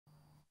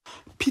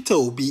Peter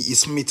Obi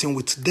is meeting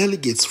with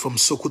delegates from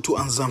Sokoto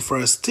and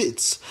Zamfara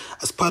states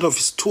as part of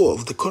his tour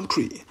of the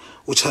country,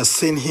 which has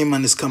seen him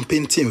and his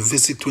campaign team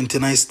visit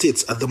 29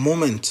 states at the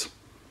moment.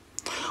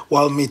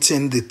 While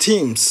meeting the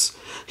teams,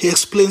 he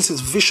explains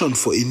his vision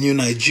for a new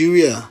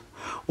Nigeria,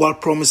 while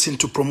promising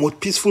to promote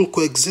peaceful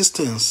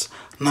coexistence,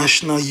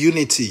 national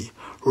unity,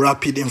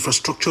 rapid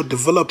infrastructure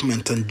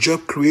development and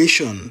job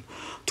creation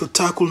to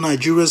tackle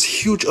Nigeria's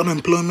huge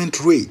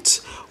unemployment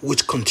rate,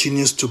 which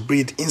continues to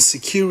breed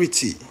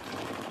insecurity.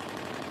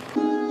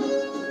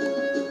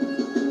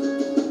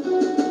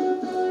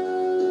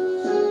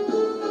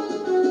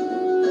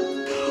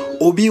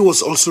 Obi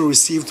was also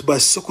received by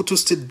Sokoto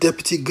State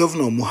Deputy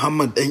Governor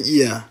Muhammad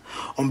Iya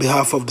on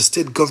behalf of the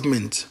state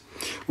government,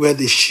 where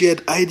they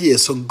shared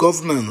ideas on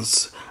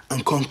governance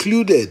and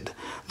concluded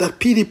that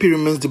PDP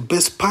remains the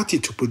best party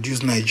to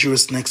produce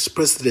Nigeria's next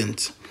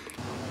president.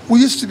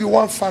 We used to be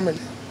one family.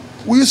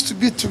 We used to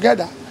be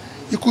together.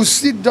 You could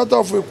see the daughter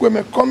of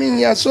Ekweme coming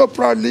here so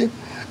proudly,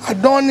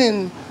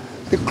 adorning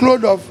the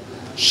clothes of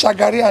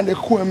Shagari and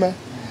Ekweme.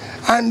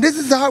 And this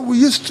is how we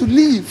used to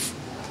live,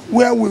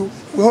 where we're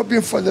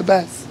hoping for the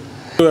best.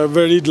 We are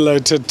very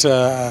delighted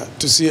to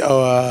see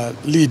our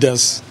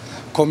leaders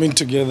coming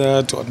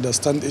together to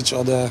understand each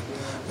other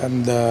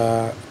and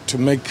to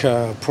make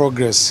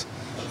progress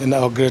in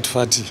our great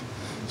party.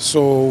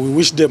 So we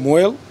wish them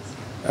well,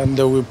 and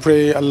we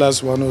pray Allah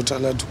subhanahu wa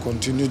ta'ala to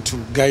continue to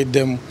guide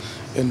them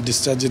in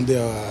discharging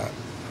their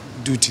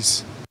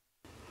duties.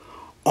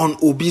 On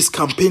Obi's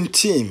campaign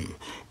team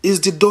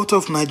is the daughter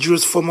of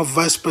Nigeria's former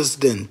vice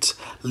president,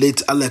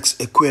 late Alex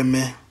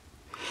Ekweme.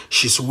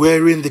 She's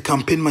wearing the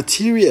campaign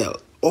material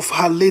of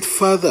her late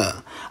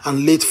father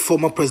and late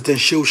former President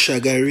Shehu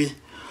Shagari,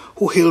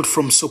 who hailed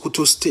from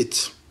Sokoto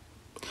State.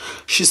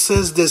 She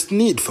says there's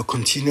need for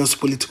continuous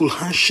political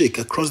handshake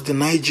across the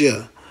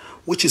Niger,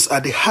 which is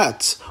at the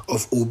heart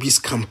of Obi's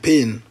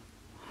campaign.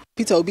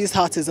 Peter Obi's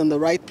heart is in the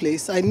right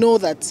place. I know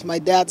that my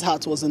dad's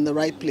heart was in the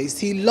right place.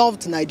 He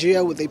loved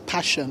Nigeria with a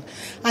passion,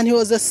 and he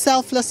was a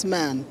selfless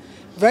man.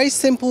 Very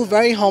simple,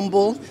 very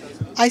humble.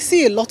 I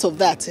see a lot of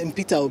that in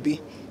Peter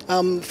Obi.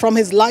 From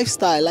his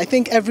lifestyle, I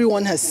think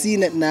everyone has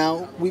seen it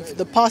now.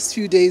 The past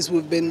few days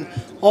we've been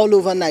all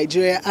over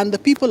Nigeria, and the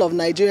people of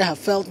Nigeria have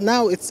felt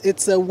now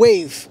it's a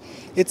wave,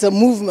 it's a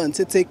movement,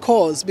 it's a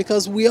cause,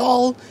 because we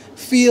all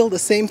feel the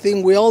same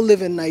thing. We all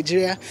live in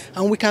Nigeria,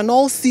 and we can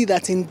all see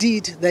that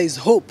indeed there is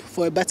hope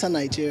for a better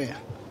Nigeria.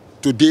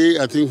 Today,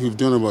 I think we've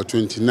done about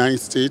 29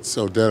 states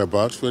or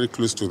thereabouts, very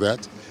close to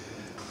that.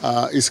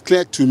 It's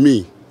clear to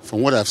me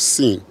from what I've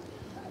seen.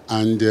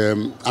 And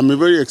I'm a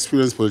very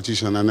experienced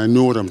politician, and I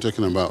know what I'm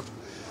talking about.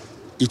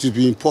 It will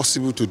be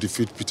impossible to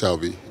defeat Peter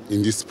Obi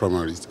in this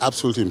primary. It's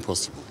absolutely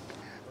impossible.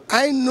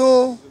 I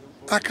know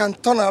I can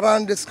turn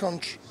around this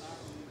country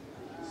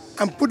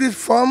and put it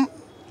from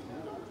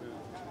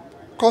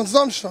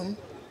consumption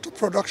to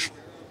production.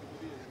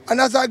 And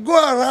as I go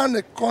around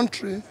the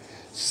country,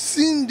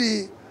 seeing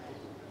the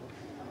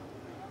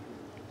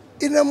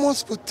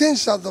enormous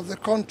potentials of the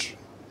country,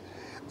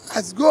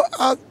 as I go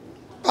out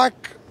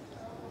back,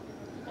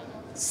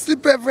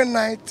 sleep every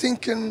night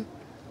thinking,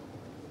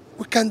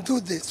 we can do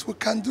this, we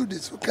can do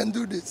this, we can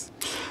do this.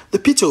 The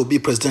Peter Obi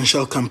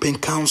Presidential Campaign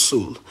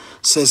Council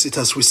says it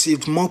has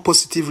received more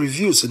positive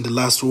reviews in the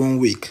last 1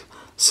 week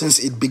since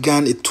it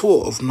began a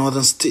tour of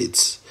northern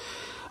states,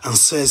 and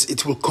says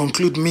it will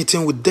conclude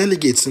meeting with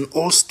delegates in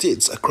all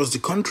states across the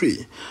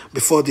country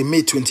before the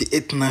May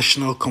 28th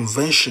National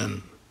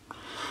Convention.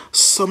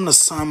 Somna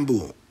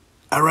Sambu,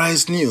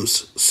 Arise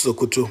News,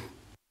 Sokoto.